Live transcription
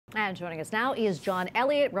And joining us now is John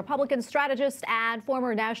Ullyot, Republican strategist and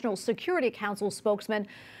former National Security Council spokesman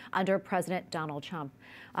under President Donald Trump.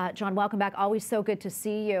 John, welcome back. Always so good to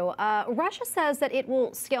see you. Russia says that it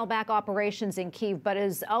will scale back operations in Kyiv, but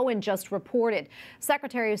as Owen just reported,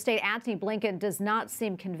 Secretary of State Antony Blinken does not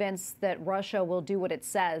seem convinced that Russia will do what it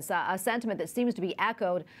says, a sentiment that seems to be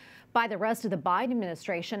echoed by the rest of the Biden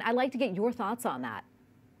administration. I'd like to get your thoughts on that.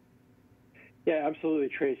 Yeah, absolutely,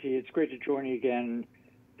 Tracy. It's great to join you again.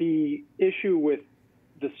 The issue with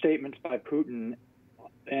the statements by Putin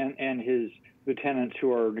and his lieutenants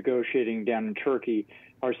who are negotiating down in Turkey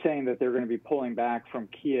are saying that they're going to be pulling back from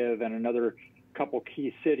Kyiv and another couple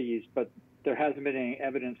key cities, but there hasn't been any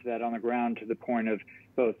evidence of that on the ground to the point of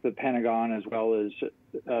both the Pentagon as well as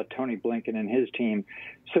Tony Blinken and his team.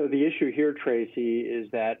 So the issue here, Tracy, is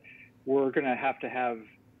that we're going to have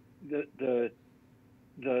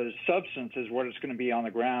the substance is what it's going to be on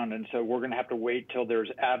the ground. And so we're going to have to wait till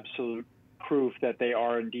there's absolute proof that they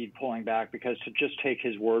are indeed pulling back, because to just take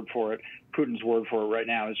his word for it, Putin's word for it right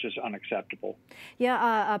now, is just unacceptable.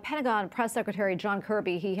 Yeah, Pentagon Press Secretary John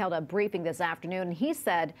Kirby, he held a briefing this afternoon, and he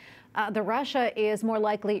said the Russia is more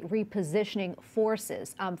likely repositioning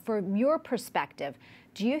forces. From your perspective,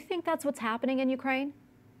 do you think that's what's happening in Ukraine?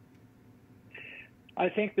 I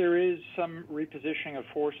think there is some repositioning of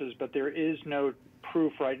forces, but there is no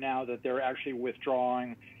proof right now that they're actually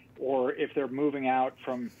withdrawing, or if they're moving out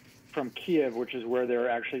from Kyiv, which is where they're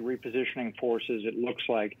actually repositioning forces. It looks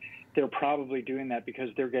like they're probably doing that because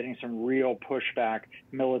they're getting some real pushback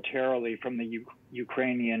militarily from the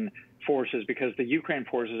Ukrainian forces, because the Ukraine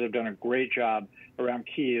forces have done a great job around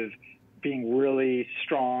Kyiv, being really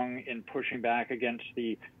strong in pushing back against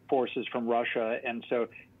the forces from Russia. And so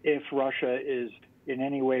if Russia is in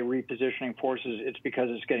any way repositioning forces, it's because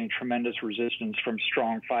it's getting tremendous resistance from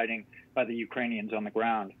strong fighting by the Ukrainians on the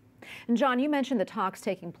ground. And John, you mentioned the talks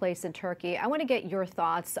taking place in Turkey. I want to get your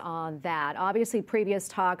thoughts on that. Obviously, previous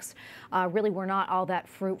talks really were not all that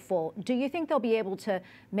fruitful. Do you think they'll be able to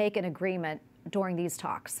make an agreement during these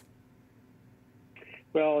talks?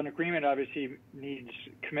 Well, an agreement obviously needs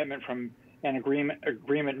commitment from an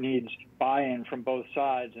agreement needs buy-in from both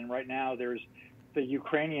sides. And right now, the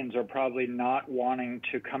Ukrainians are probably not wanting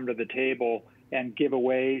to come to the table and give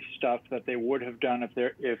away stuff that they would have done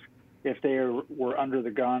if they were under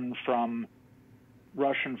the gun from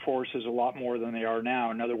Russian forces a lot more than they are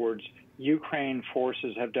now. In other words, Ukraine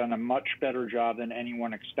forces have done a much better job than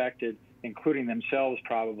anyone expected, including themselves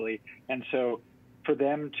probably. And so for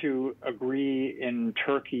them to agree in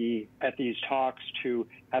Turkey at these talks to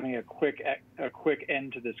having a quick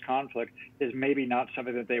end to this conflict is maybe not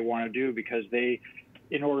something that they want to do, because they,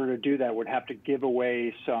 in order to do that, would have to give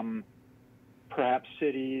away some perhaps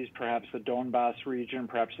cities, perhaps the Donbas region,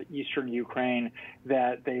 perhaps the eastern Ukraine,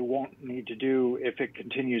 that they won't need to do if it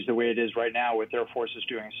continues the way it is right now with their forces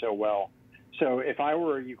doing so well. So if I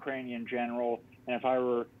were a Ukrainian general, and if I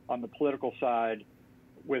were on the political side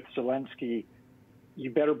with Zelensky, you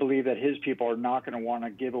better believe that his people are not going to want to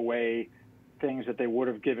give away things that they would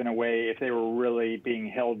have given away if they were really being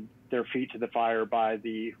held their feet to the fire by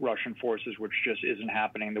the Russian forces, which just isn't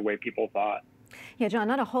happening the way people thought. Yeah, John,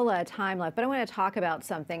 not a whole lot of time left, but I want to talk about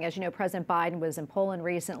something. As you know, President Biden was in Poland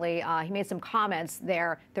recently. He made some comments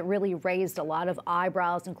there that really raised a lot of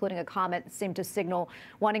eyebrows, including a comment that seemed to signal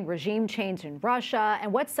wanting regime change in Russia,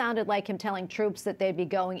 and what sounded like him telling troops that they'd be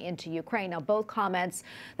going into Ukraine. Now, both comments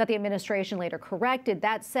that the administration later corrected.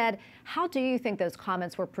 That said, how do you think those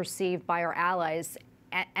comments were perceived by our allies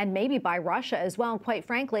and maybe by Russia as well? And quite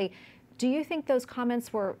frankly, do you think those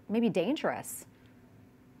comments were maybe dangerous?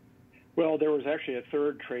 Well, there was actually a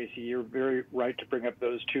third, Tracy. You're very right to bring up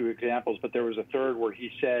those two examples, but there was a third where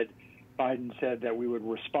Biden said that we would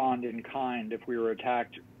respond in kind if we were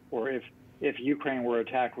attacked, or if Ukraine were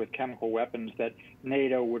attacked with chemical weapons, that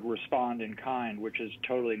NATO would respond in kind, which is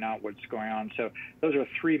totally not what's going on. So those are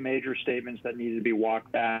three major statements that need to be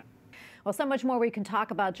walked back. Well, so much more we can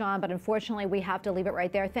talk about, John, but unfortunately we have to leave it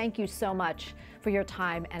right there. Thank you so much for your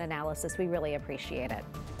time and analysis. We really appreciate it.